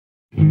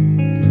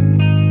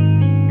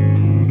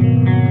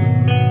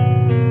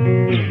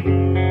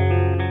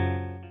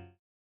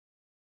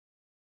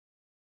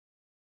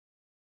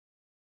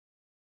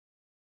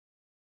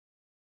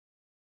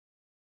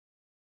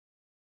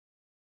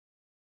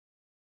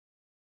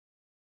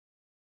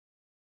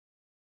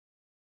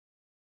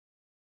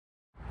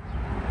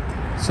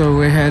So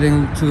we're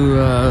heading to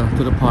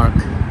the park.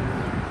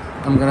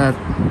 I'm gonna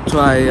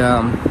try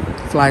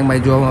flying my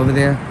drone over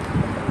there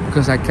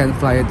because I can't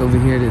fly it over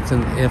here. It's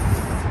an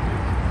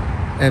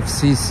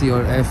FCC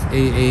or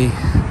FAA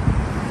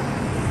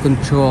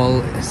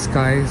control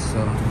sky.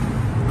 So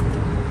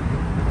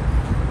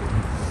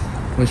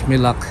wish me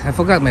luck. I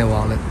forgot my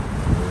wallet.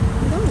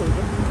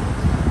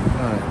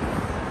 Alright.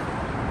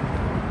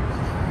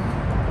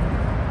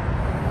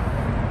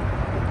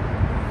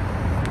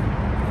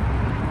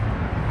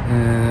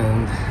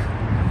 And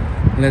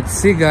let's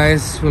see,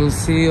 guys. We'll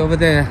see you over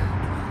there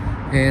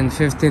in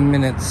 15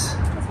 minutes.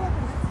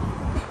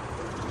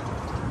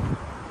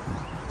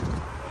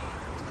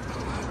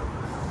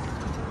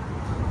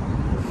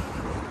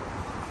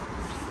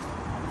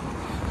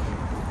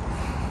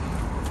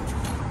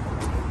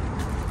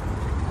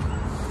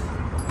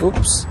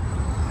 Oops.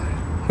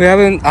 I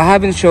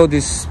haven't showed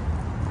this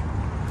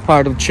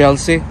part of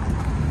Chelsea.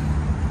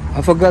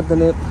 I forgot the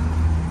name.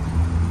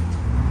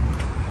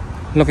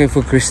 Looking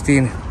for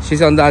Christine.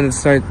 She's on the other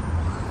side.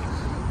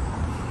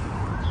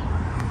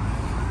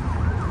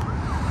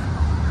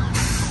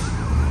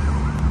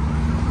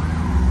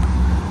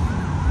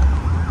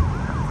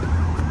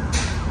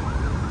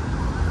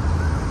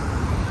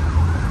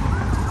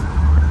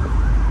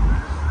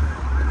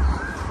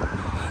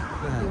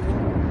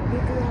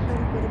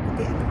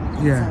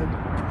 Yeah.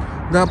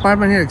 The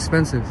apartment here is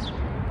expensive.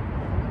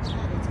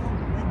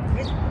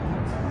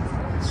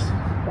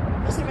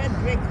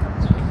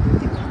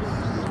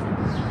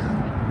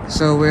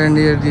 So we're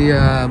near the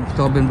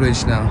Tobin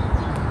Bridge now.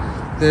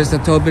 There's the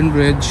Tobin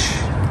Bridge.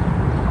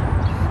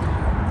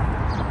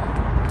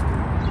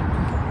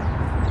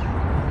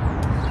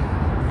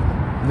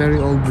 Very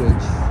old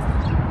bridge.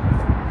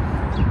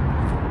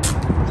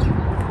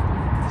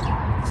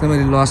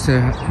 Somebody lost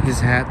his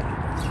hat.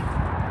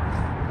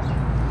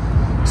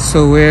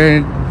 So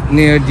we're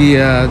near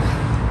the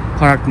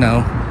park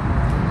now.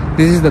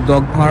 This is the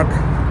dog park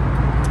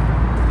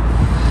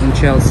in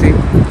Chelsea.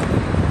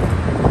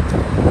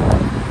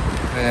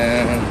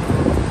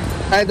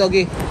 Hi,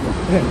 doggy.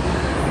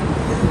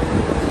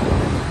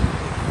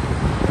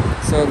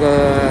 So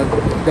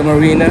the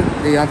marina,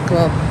 the yacht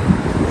club,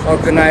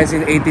 organized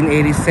in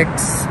 1886. It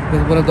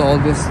was one of the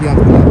oldest yacht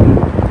club in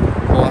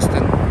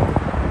Boston,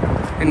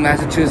 in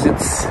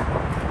Massachusetts.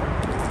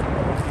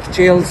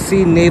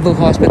 Chelsea Naval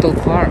Hospital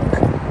Park,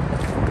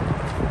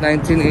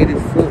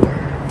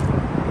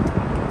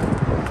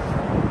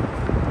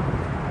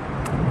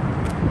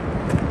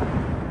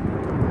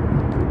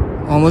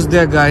 1984. Almost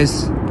there,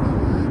 guys.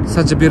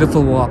 Such a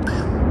beautiful walk.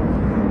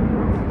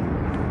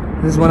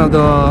 This is one of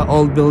the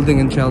old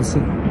buildings in Chelsea.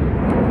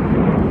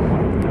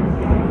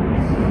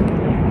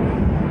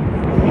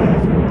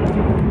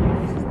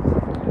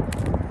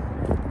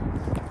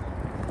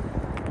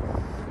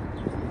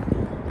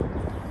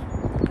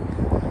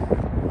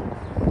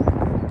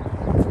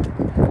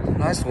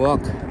 Nice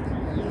walk.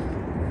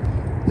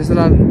 There's a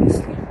lot. I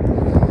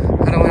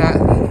don't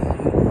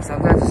know.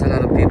 Sometimes there's a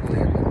lot of people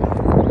here.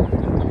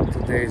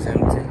 Today is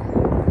empty.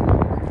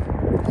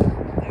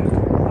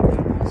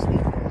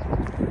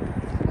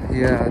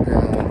 Yeah,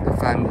 the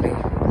family.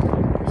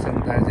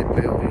 Sometimes they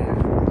play over here.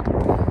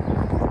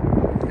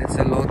 It's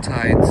a low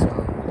tide, so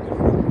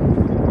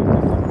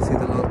see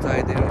the low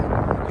tide there.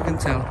 You can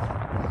tell.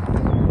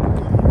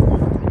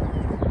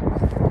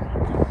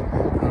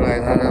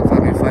 Alright,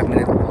 another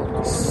 5-minute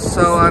walk.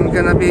 So I'm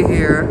gonna be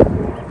here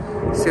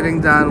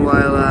sitting down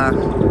while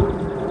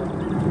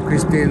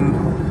Christine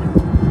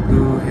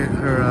do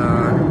her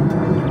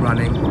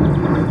running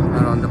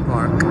around the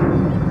park.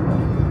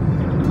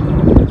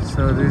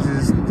 So this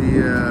is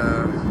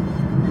the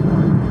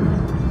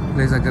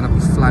place I'm gonna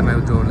fly my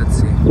drone. Let's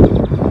see.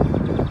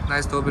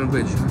 Nice Tobin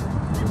Bridge.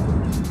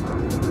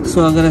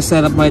 So I'm gonna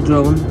set up my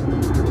drone.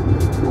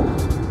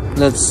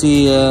 Let's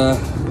see. I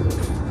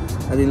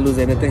didn't lose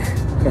anything.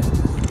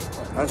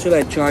 Actually,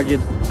 I charged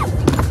it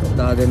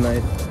the other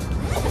night.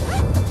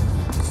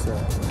 So.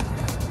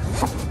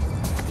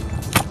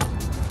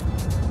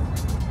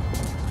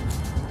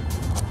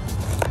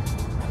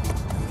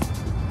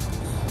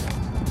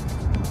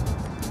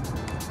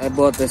 I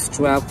bought a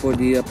strap for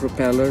the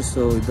propeller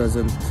so it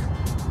doesn't,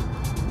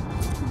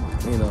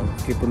 you know,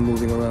 keep on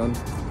moving around.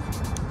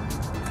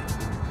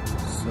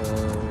 So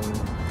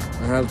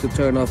I have to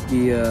turn off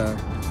the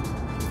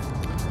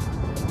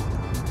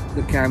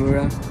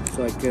camera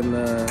so I can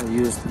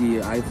use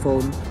the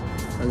iPhone.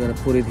 I'm gonna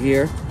put it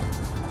here.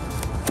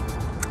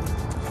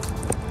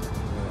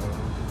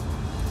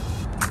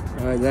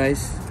 Alright,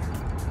 guys,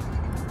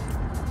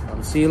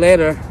 I'll see you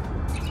later.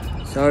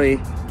 Sorry.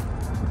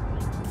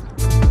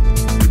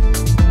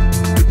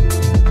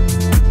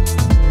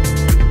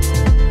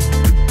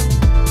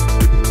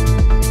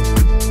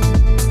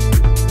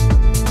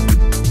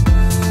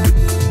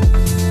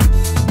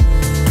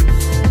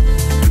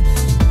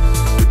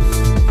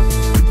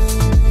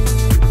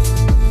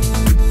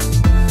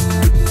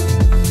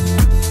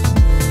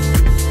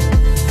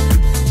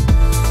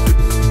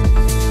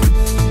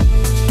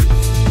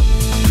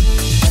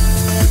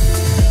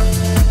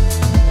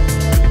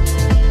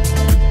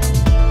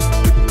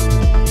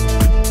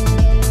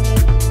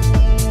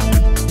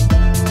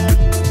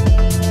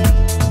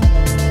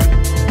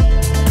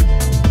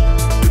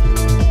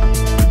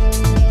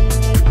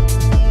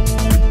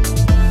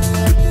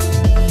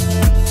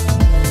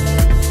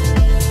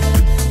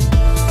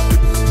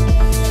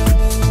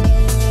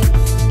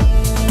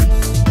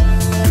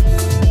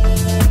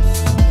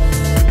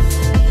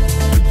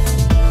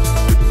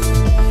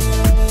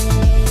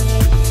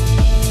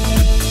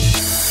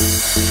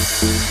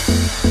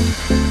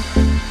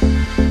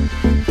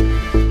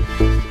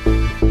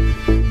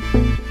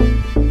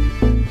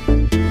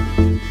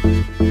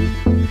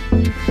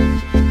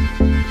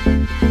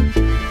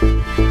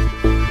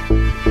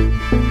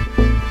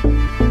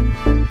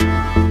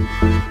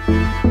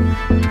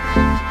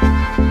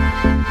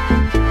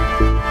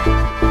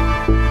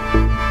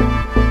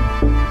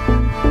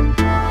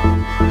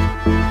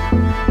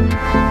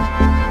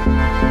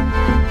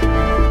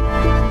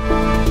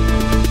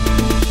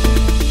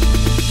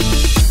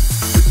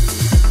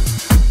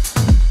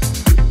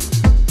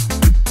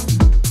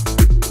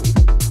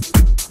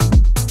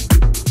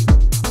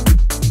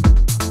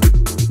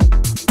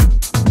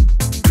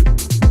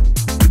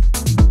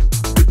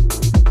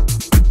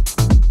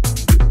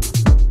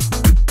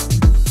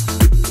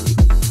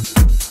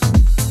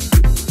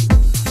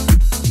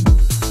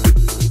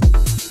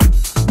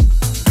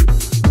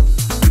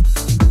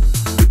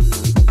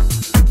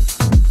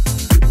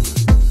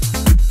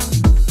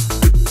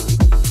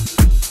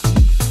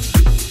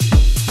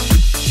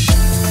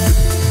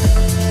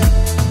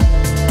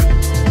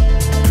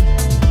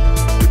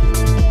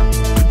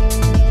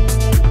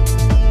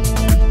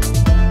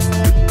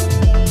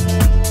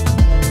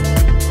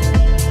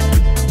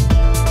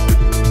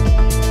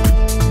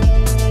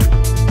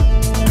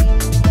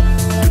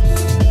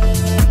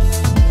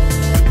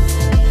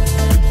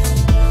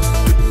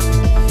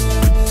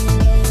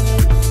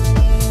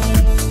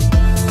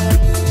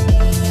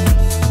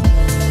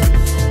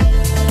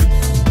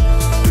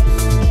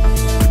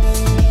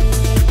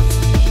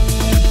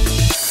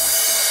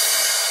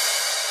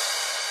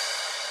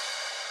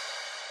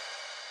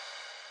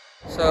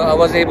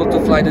 was able to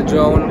fly the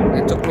drone.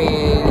 It took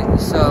me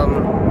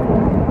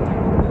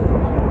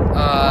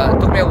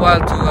a while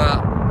to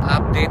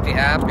update the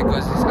app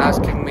because it's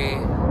asking me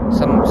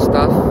some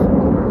stuff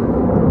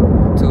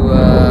to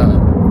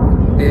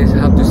they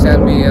have to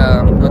send me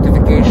a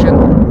notification,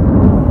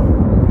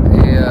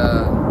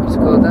 what's it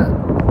called, that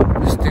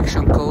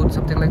restriction code,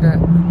 something like that.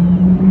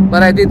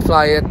 But I did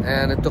fly it,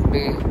 and it took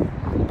me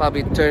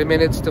probably 30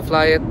 minutes to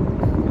fly it.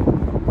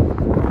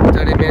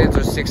 30 minutes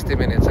or 60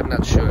 minutes, I'm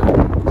not sure.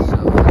 So,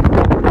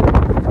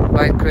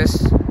 right,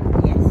 Chris?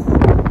 Yes.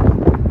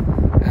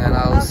 And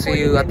I'll see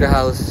you at the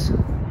house.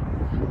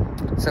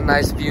 It's a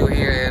nice view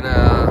here in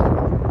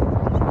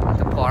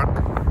the park.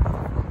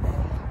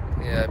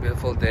 Yeah,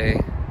 beautiful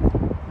day.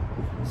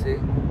 See?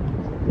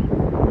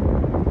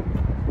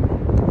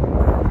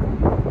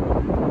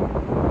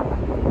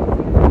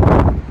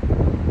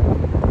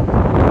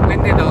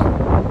 Windy though,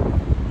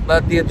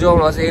 but the drone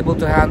was able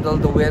to handle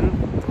the wind.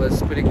 It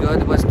was pretty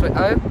good. It was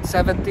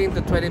 17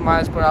 to 20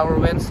 miles per hour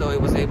wind, so it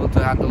was able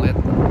to handle it.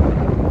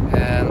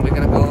 And we're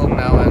gonna go home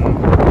now and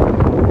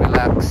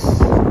relax.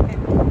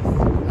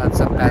 Had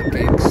some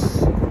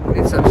pancakes.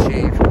 Need some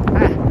shave.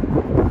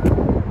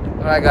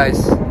 Alright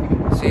guys,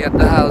 see you at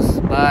the house.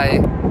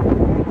 Bye.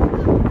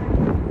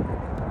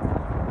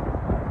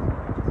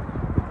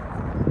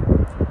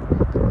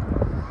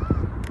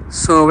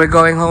 So we're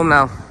going home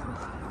now.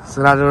 It's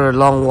another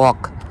long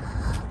walk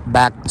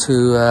back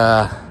to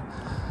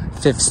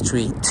 5th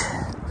Street.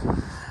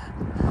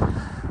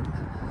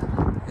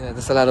 Yeah,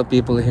 there's a lot of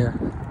people here.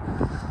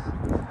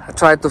 I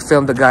tried to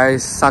film the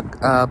guys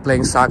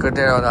playing soccer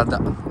there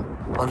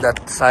on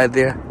that side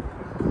there.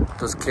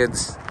 Those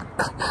kids.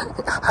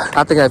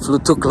 I think I flew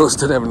too close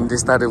to them and they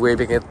started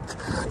waving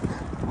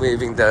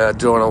the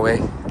drone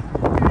away.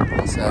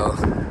 So,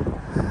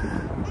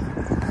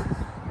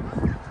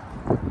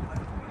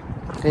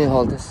 can you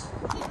hold this?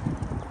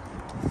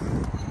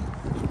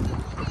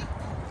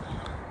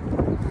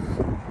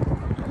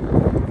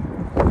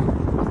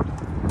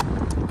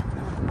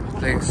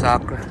 Playing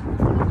soccer.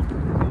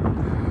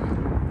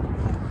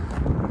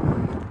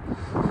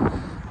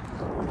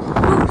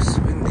 It's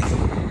windy,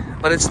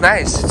 but it's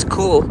nice. It's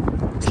cool.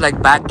 It's like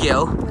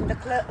Baguio.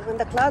 When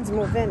the clouds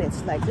move in,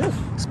 it's like oof.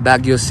 It's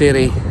Baguio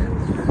City.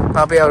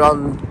 Probably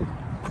around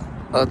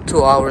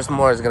 2 hours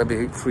more. It's gonna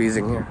be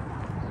freezing here.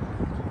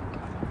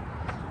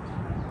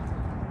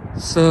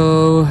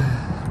 So,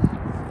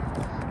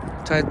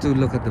 try to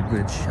look at the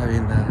bridge. I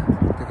mean,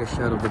 take a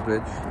shot of the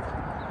bridge.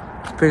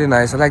 It's pretty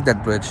nice. I like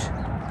that bridge.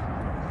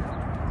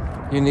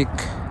 Unique.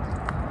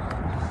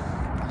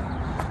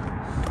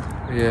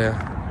 Yeah.